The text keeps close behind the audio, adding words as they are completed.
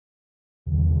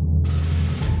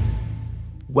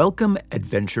Welcome,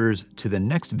 adventurers, to the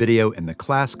next video in the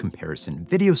class comparison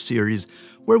video series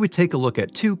where we take a look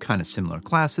at two kind of similar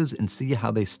classes and see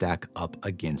how they stack up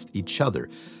against each other.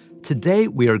 Today,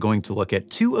 we are going to look at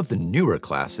two of the newer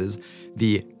classes,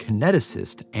 the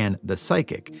Kineticist and the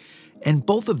Psychic, and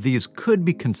both of these could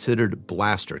be considered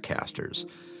blaster casters.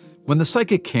 When the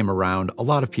Psychic came around, a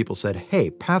lot of people said, hey,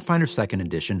 Pathfinder 2nd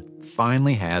Edition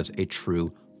finally has a true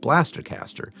blaster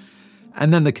caster.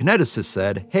 And then the Kineticist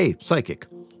said, hey, Psychic,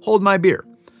 hold my beer.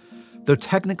 Though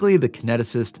technically the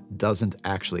Kineticist doesn't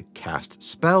actually cast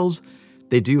spells,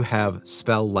 they do have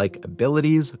spell-like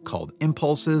abilities called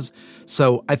impulses,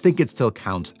 so I think it still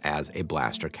counts as a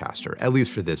blaster caster, at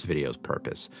least for this video's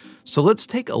purpose. So let's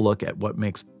take a look at what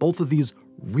makes both of these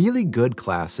really good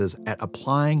classes at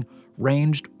applying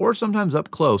ranged or sometimes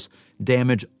up close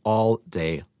damage all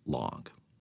day long.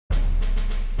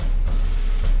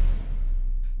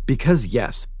 Because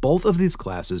yes, both of these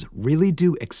classes really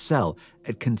do excel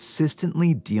at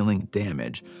consistently dealing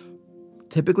damage,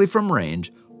 typically from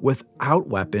range, without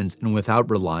weapons and without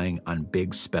relying on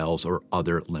big spells or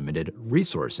other limited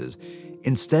resources.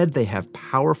 Instead, they have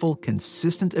powerful,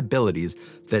 consistent abilities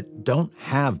that don't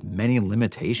have many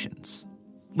limitations.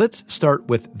 Let's start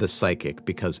with the Psychic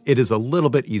because it is a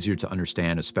little bit easier to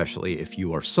understand, especially if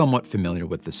you are somewhat familiar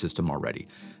with the system already.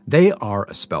 They are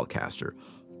a spellcaster.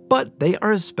 But they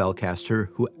are a spellcaster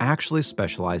who actually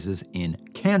specializes in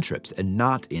cantrips and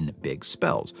not in big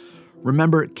spells.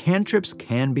 Remember, cantrips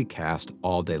can be cast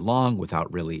all day long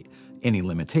without really any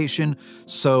limitation,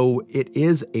 so it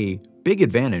is a big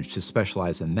advantage to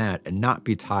specialize in that and not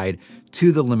be tied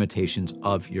to the limitations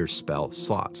of your spell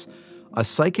slots. A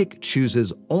Psychic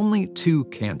chooses only 2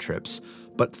 cantrips,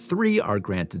 but 3 are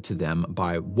granted to them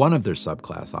by one of their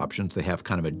subclass options. They have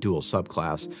kind of a dual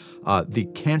subclass. The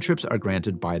cantrips are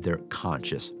granted by their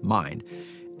conscious mind.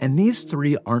 And these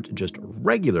 3 aren't just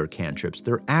regular cantrips,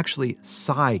 they're actually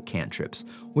psi cantrips,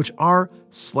 which are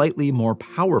slightly more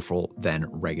powerful than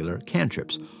regular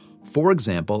cantrips. For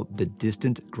example, the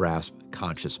Distant Grasp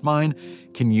Conscious Mind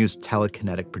can use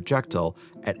telekinetic projectile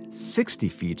at 60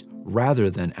 feet rather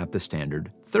than at the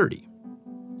standard 30.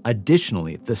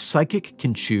 Additionally, the Psychic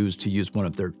can choose to use one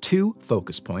of their 2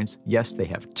 focus points. Yes, they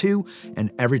have 2,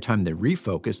 and every time they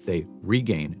refocus, they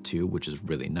regain 2, which is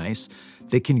really nice.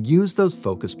 They can use those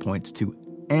focus points to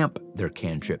amp their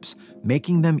cantrips,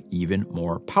 making them even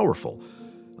more powerful.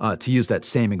 To use that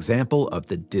same example of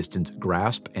the Distant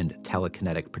Grasp and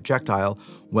telekinetic projectile,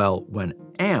 well, when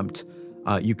amped,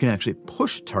 you can actually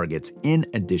push targets in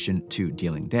addition to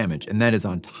dealing damage, and that is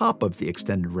on top of the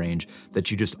extended range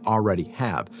that you just already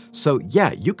have. So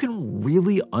yeah, you can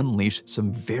really unleash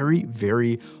some very,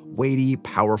 very weighty,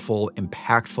 powerful,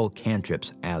 impactful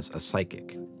cantrips as a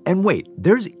Psychic. And wait,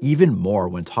 there's even more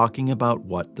when talking about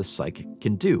what the Psychic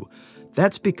can do.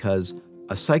 That's because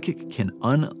a Psychic can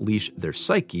unleash their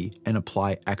psyche and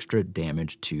apply extra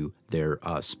damage to their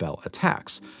spell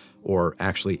attacks, or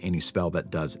actually any spell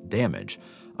that does damage.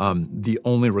 The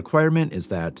only requirement is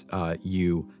that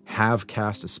you have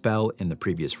cast a spell in the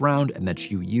previous round and that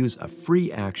you use a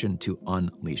free action to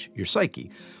unleash your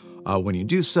psyche. When you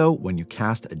do so, when you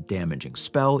cast a damaging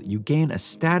spell, you gain a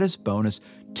status bonus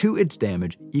to its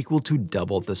damage equal to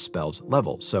double the spell's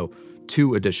level. So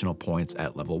 2 additional points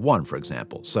at level 1, for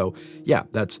example. So yeah,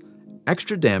 that's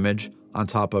extra damage on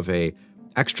top of a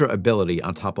extra ability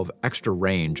on top of extra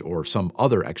range or some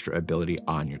other extra ability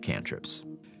on your cantrips.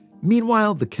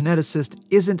 Meanwhile, the Kineticist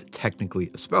isn't technically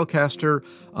a spellcaster,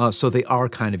 so they are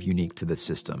kind of unique to the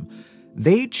system.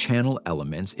 They channel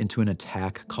elements into an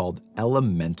attack called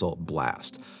Elemental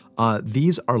Blast.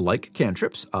 These are like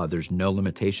cantrips. There's no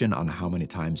limitation on how many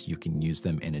times you can use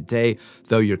them in a day,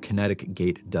 though your kinetic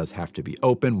gate does have to be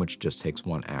open, which just takes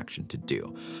 1 action to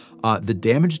do. The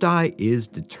damage die is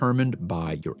determined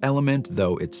by your element,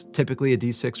 though it's typically a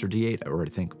d6 or d8, or I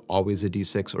think always a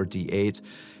d6 or d8.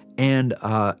 And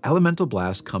Elemental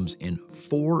Blast comes in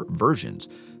 4 versions.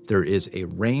 There is a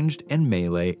ranged and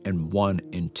melee and 1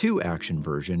 and 2 action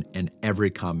version, and every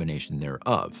combination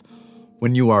thereof.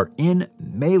 When you are in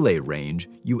melee range,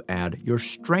 you add your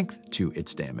strength to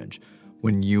its damage.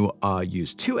 When you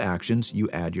use 2 actions, you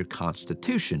add your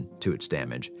constitution to its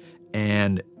damage.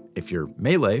 And if you're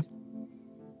melee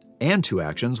and 2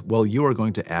 actions, well, you are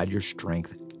going to add your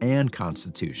strength and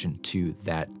constitution to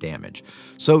that damage.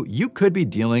 So you could be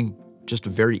dealing just a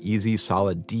very easy,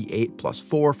 solid D8 plus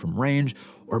 4 from range,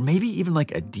 or maybe even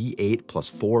like a D8 plus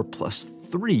 4 plus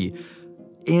 3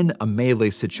 in a melee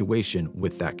situation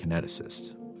with that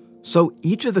Kineticist. So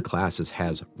each of the classes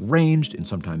has ranged and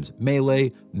sometimes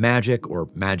melee, magic, or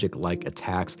magic-like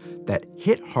attacks that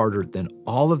hit harder than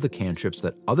all of the cantrips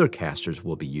that other casters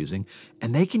will be using,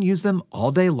 and they can use them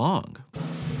all day long.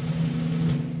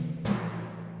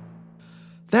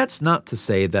 That's not to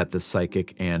say that the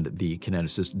Psychic and the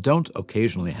Kineticist don't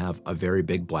occasionally have a very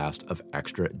big blast of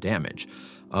extra damage.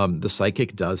 The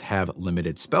Psychic does have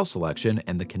limited spell selection,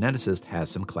 and the Kineticist has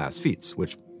some class feats,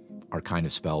 which are kind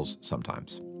of spells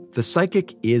sometimes. The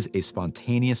Psychic is a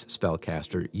spontaneous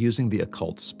spellcaster using the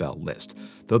occult spell list,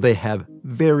 though they have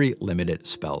very limited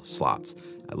spell slots.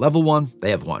 At level 1,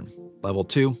 they have 1. Level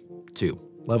 2, 2.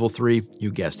 Level 3,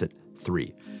 you guessed it,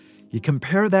 3. You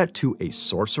compare that to a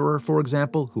sorcerer, for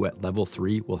example, who at level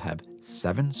 3 will have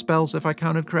 7 spells, if I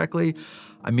counted correctly.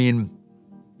 I mean,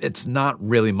 it's not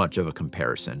really much of a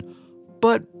comparison,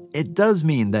 but it does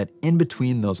mean that in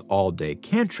between those all-day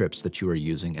cantrips that you are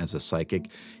using as a Psychic,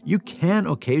 you can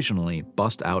occasionally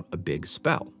bust out a big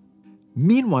spell.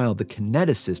 Meanwhile, the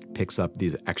Kineticist picks up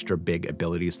these extra big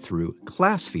abilities through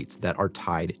class feats that are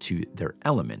tied to their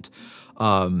element.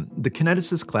 The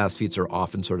Kineticist class feats are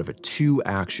often sort of a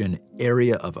 2-action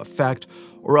area of effect,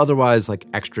 or otherwise like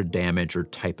extra damage or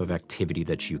type of activity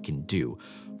that you can do.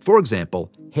 For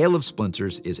example, Hail of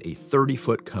Splinters is a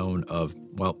 30-foot cone of,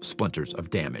 well, splinters of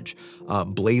damage.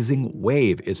 Blazing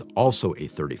Wave is also a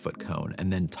 30-foot cone,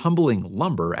 and then Tumbling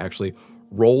Lumber actually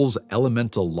rolls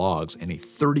elemental logs in a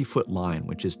 30-foot line,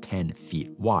 which is 10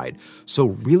 feet wide. So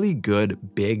really good,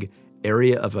 big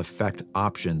area of effect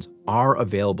options are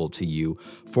available to you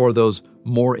for those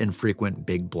more infrequent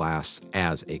big blasts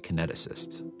as a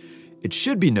Kineticist. It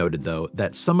should be noted, though,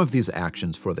 that some of these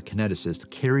actions for the Kineticist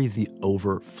carry the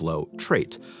Overflow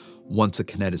trait. Once a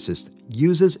Kineticist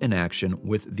uses an action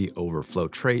with the Overflow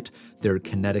trait, their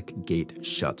kinetic gate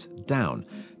shuts down.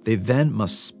 They then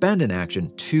must spend an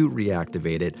action to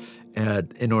reactivate it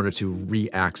in order to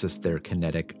re-access their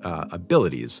kinetic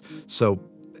abilities. So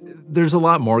there's a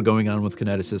lot more going on with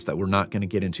Kineticist that we're not going to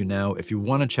get into now. If you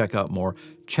want to check out more,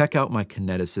 check out my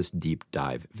Kineticist deep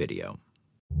dive video.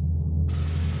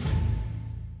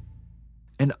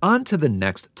 And on to the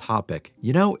next topic.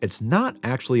 You know, it's not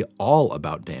actually all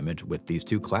about damage with these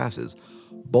two classes.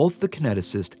 Both the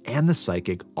Kineticist and the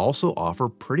Psychic also offer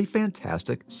pretty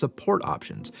fantastic support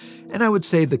options, and I would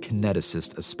say the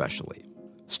Kineticist especially.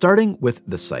 Starting with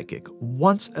the Psychic,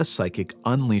 once a Psychic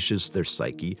unleashes their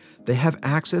psyche, they have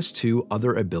access to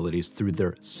other abilities through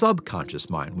their subconscious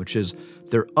mind, which is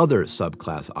their other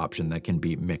subclass option that can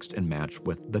be mixed and matched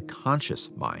with the conscious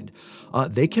mind.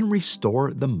 They can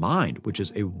restore the mind, which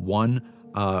is a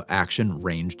action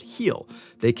ranged heal.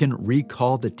 They can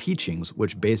recall the teachings,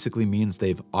 which basically means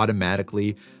they've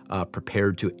automatically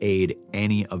prepared to aid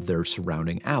any of their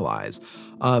surrounding allies.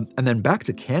 And then back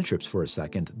to cantrips for a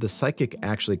second, the Psychic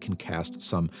actually can cast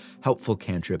some helpful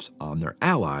cantrips on their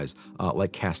allies,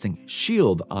 like casting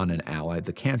Shield on an ally,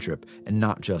 the cantrip, and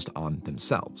not just on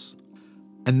themselves.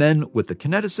 And then with the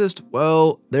Kineticist,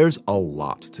 well, there's a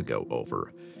lot to go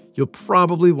over. You'll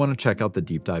probably want to check out the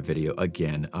deep dive video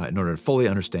again in order to fully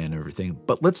understand everything,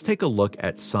 but let's take a look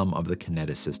at some of the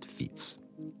Kineticist feats.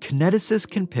 Kineticists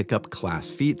can pick up class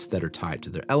feats that are tied to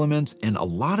their elements, and a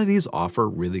lot of these offer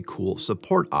really cool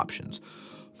support options.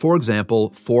 For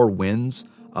example, Four Winds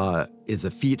is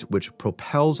a feat which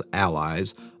propels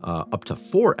allies, up to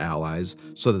 4 allies,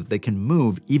 so that they can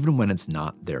move even when it's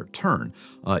not their turn.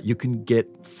 You can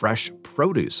get Fresh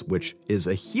Produce, which is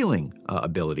a healing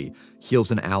ability.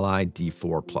 Heals an ally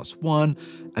D4 plus 1.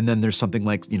 And then there's something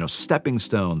like, Stepping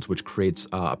Stones, which creates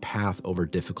a path over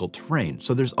difficult terrain.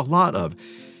 So there's a lot of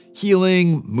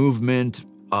healing, movement,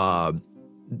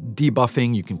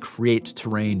 debuffing. You can create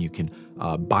terrain, you can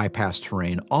bypass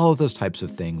terrain. All of those types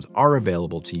of things are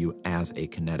available to you as a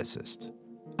Kineticist.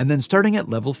 And then starting at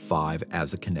level 5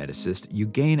 as a Kineticist, you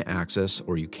gain access,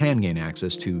 or you can gain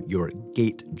access to your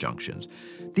Gate Junctions.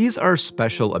 These are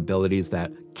special abilities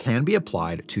that can be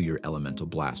applied to your Elemental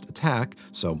Blast attack,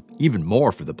 so even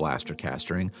more for the blaster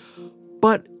casting,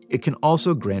 but it can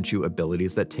also grant you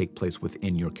abilities that take place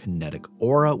within your kinetic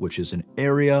aura, which is an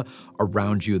area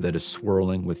around you that is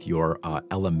swirling with your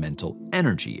elemental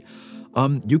energy.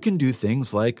 You can do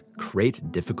things like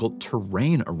create difficult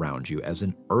terrain around you as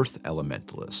an earth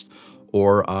elementalist,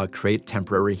 or create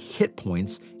temporary hit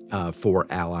points for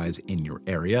allies in your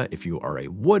area if you are a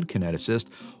wood Kineticist,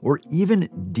 or even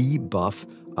debuff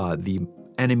the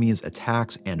enemy's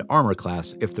attacks and armor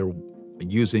class if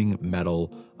using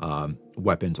metal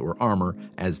weapons or armor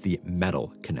as the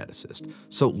metal kineticist.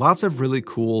 So lots of really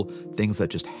cool things that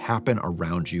just happen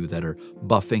around you that are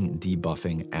buffing,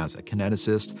 debuffing as a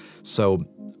kineticist. So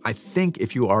I think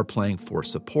if you are playing for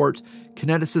support,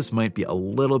 Kineticist might be a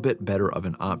little bit better of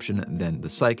an option than the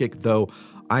Psychic, though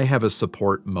I have a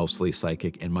support, mostly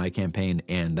Psychic, in my campaign,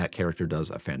 and that character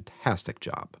does a fantastic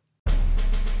job.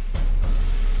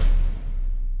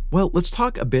 Well, let's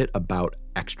talk a bit about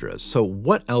extras. So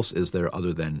what else is there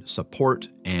other than support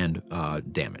and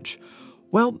damage?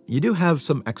 Well, you do have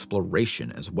some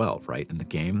exploration as well, right, in the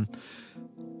game.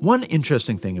 One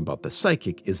interesting thing about the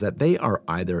Psychic is that they are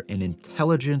either an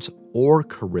intelligence or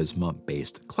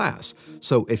charisma-based class.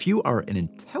 So if you are an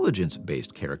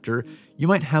intelligence-based character, you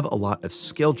might have a lot of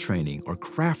skill training or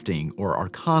crafting or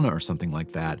arcana or something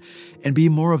like that, and be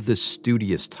more of the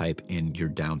studious type in your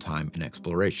downtime and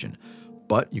exploration.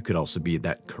 But you could also be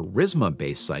that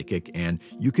charisma-based Psychic, and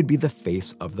you could be the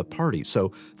face of the party.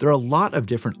 So there are a lot of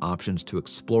different options to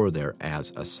explore there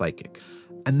as a Psychic.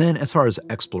 And then as far as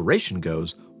exploration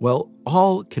goes, well,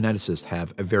 all kineticists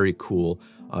have a very cool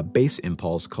base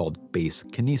impulse called base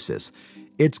kinesis.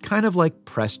 It's kind of like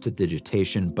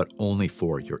prestidigitation, but only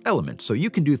for your element. So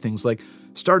you can do things like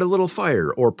start a little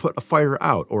fire, or put a fire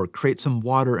out, or create some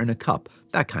water in a cup,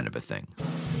 that kind of a thing.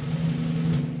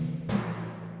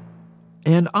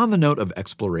 And on the note of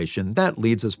exploration, that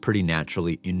leads us pretty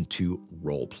naturally into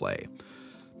roleplay.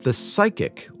 The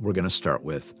Psychic we're going to start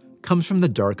with comes from the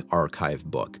Dark Archive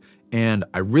book, and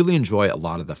I really enjoy a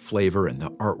lot of the flavor and the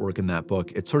artwork in that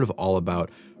book. It's sort of all about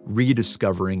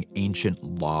rediscovering ancient,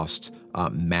 lost,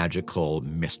 magical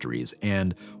mysteries.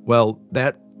 And, well,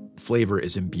 that flavor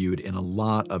is imbued in a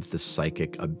lot of the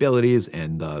Psychic abilities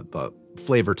and the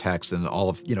flavor text and all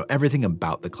of, everything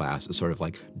about the class is sort of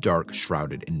like dark,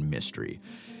 shrouded in mystery.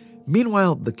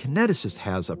 Meanwhile, the Kineticist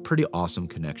has a pretty awesome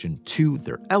connection to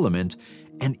their element,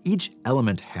 and each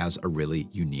element has a really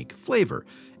unique flavor.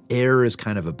 Air is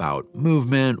kind of about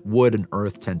movement, wood and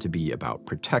earth tend to be about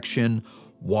protection,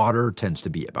 water tends to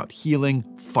be about healing,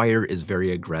 fire is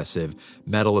very aggressive,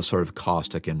 metal is sort of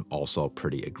caustic and also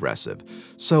pretty aggressive.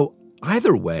 So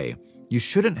either way, you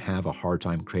shouldn't have a hard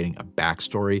time creating a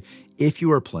backstory if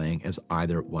you are playing as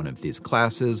either one of these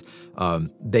classes.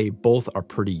 They both are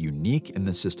pretty unique in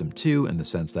the system too, in the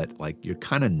sense that you're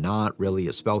kind of not really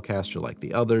a spellcaster like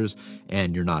the others,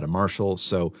 and you're not a martial,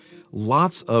 so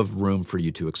lots of room for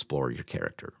you to explore your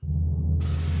character.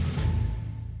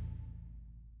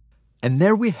 And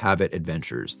there we have it,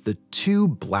 adventurers, the two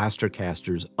blaster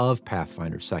casters of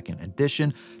Pathfinder 2nd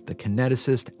Edition, the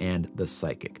Kineticist and the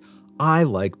Psychic. I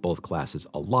like both classes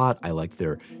a lot. I like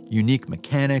their unique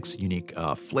mechanics, unique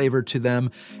flavor to them,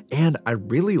 and I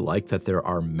really like that there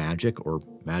are magic or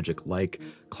magic-like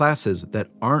classes that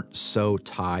aren't so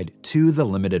tied to the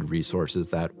limited resources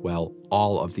that, well,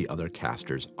 all of the other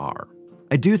casters are.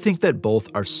 I do think that both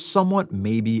are somewhat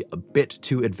maybe a bit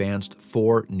too advanced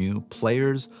for new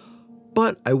players,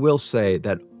 but I will say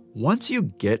that once you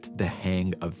get the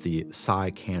hang of the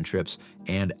psi cantrips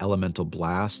and elemental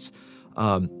blasts,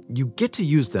 you get to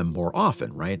use them more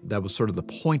often, right? That was sort of the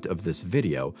point of this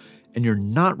video, and you're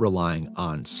not relying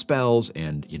on spells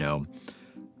and,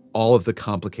 all of the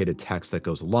complicated text that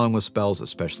goes along with spells,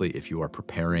 especially if you are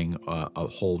preparing a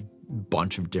whole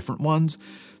bunch of different ones.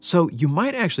 So you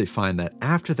might actually find that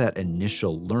after that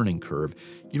initial learning curve,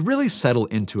 you really settle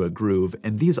into a groove,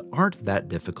 and these aren't that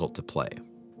difficult to play.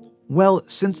 Well,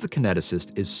 since the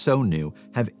Kineticist is so new,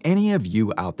 have any of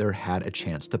you out there had a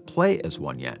chance to play as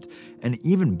one yet? And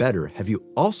even better, have you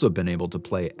also been able to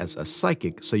play as a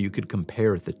Psychic so you could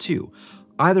compare the two?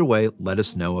 Either way, let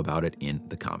us know about it in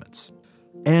the comments.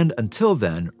 And until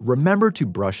then, remember to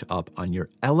brush up on your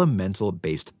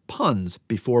elemental-based puns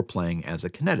before playing as a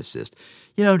Kineticist.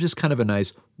 Just kind of a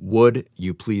nice "would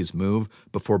you please move"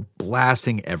 before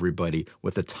blasting everybody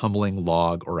with a tumbling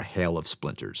log or a hail of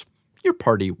splinters. Your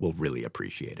party will really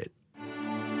appreciate it.